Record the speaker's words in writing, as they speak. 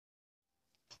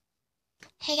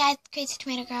Hey guys, Crazy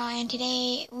Tomato Girl, and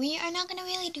today we are not gonna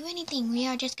really do anything. We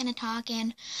are just gonna talk,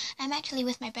 and I'm actually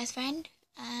with my best friend.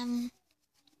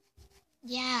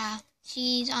 Yeah,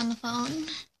 she's on the phone.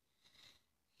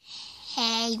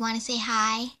 Hey, you wanna say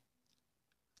hi?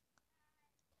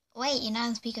 Wait, you're not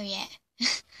on speaker yet.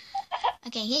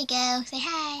 Okay, here you go. Say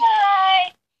hi.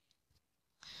 Hi.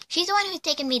 She's the one who's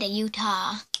taking me to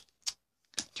Utah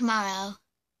tomorrow.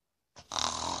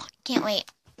 Can't wait.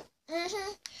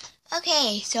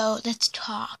 Okay, so let's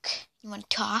talk. You want to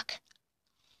talk?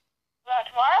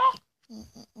 Tomorrow?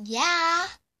 Yeah,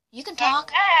 you can talk.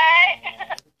 Okay.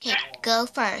 Okay, go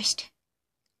first.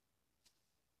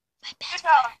 My best Go.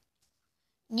 friend.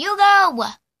 You go.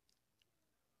 What?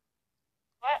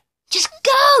 Just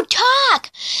go,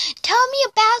 talk. Tell me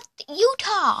about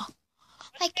Utah.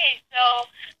 Like, Okay, so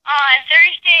on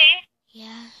Thursday,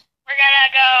 yeah. we're gonna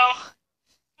go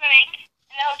swimming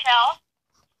in the hotel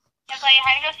and play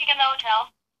hide and go seek in the hotel.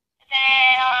 And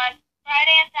then on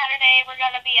Friday and Saturday, we're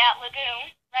gonna be at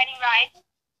Lagoon riding rides.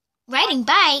 Riding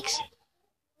bikes?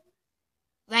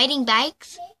 Riding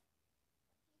bikes?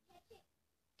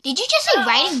 Did you just say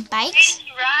riding bikes?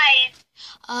 Riding rides.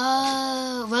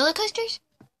 Roller coasters?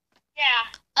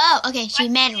 Yeah. Oh, okay, she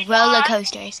meant roller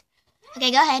coasters.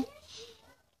 Okay, go ahead.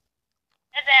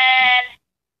 And then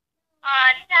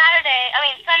on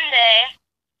Sunday,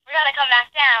 we're gonna come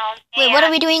back down. Wait, what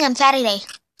are we doing on Saturday?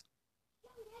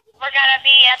 We're gonna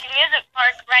be at the music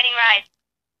park riding rides.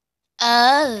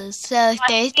 Oh, so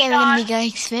Thursday we're gonna be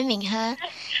going swimming, huh?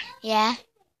 Yeah?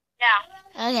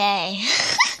 Yeah. Okay.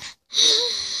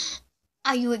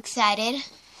 Are you excited?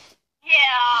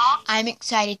 Yeah. I'm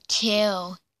excited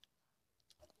too.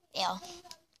 Ew.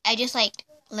 I just licked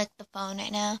the phone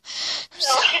right now.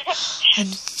 I'm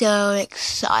so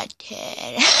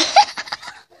excited.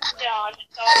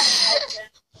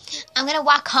 I'm gonna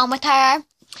walk home with her.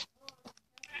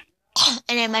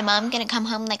 And then my mom's gonna come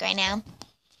home right now.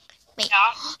 Wait,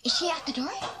 is she at the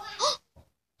door?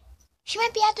 She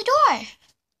might be at the door.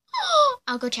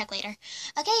 I'll go check later.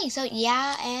 Okay, so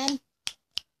yeah, and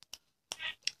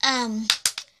I'm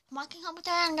walking home with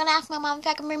her. I'm gonna ask my mom if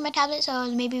I can bring my tablet so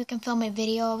maybe we can film a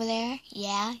video over there.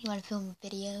 Yeah, you wanna film a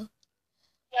video?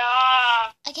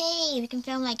 Yeah. Okay, we can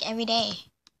film every day.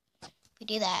 We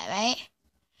do that, right?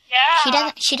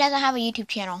 Yeah. She doesn't have a YouTube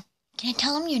channel. Can I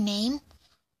tell him your name?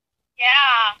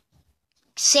 Yeah.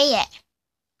 Say it.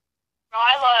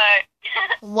 Rylee.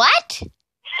 What?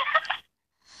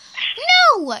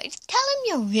 No! Tell him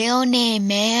your real name,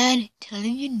 man. Tell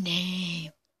him your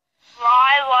name.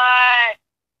 Rylee.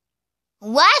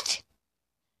 What?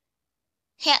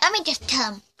 Here, let me just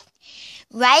tell him.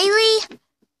 Rylee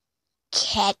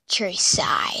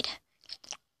Catcherside.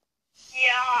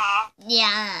 Yeah.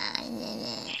 Yeah.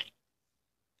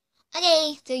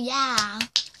 Okay, so yeah.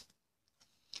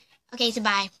 Okay, so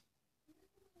bye.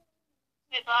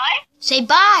 Say bye? Say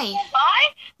bye.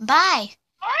 Bye? Bye.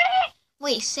 Bye?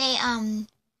 Wait, say,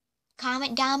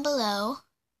 comment down below.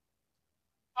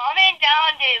 Comment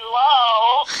down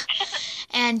below.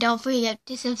 And don't forget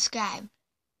to subscribe.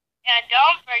 And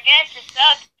don't forget to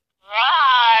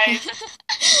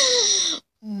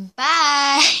subscribe.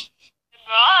 Bye.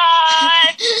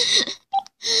 Bye.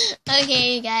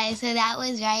 Okay, you guys, so that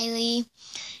was Rylee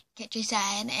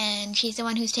Catcherside, and she's the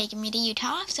one who's taking me to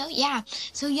Utah. So yeah,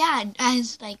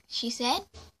 as she said,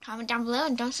 comment down below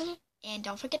and don't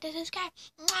forget to subscribe.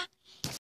 Mwah.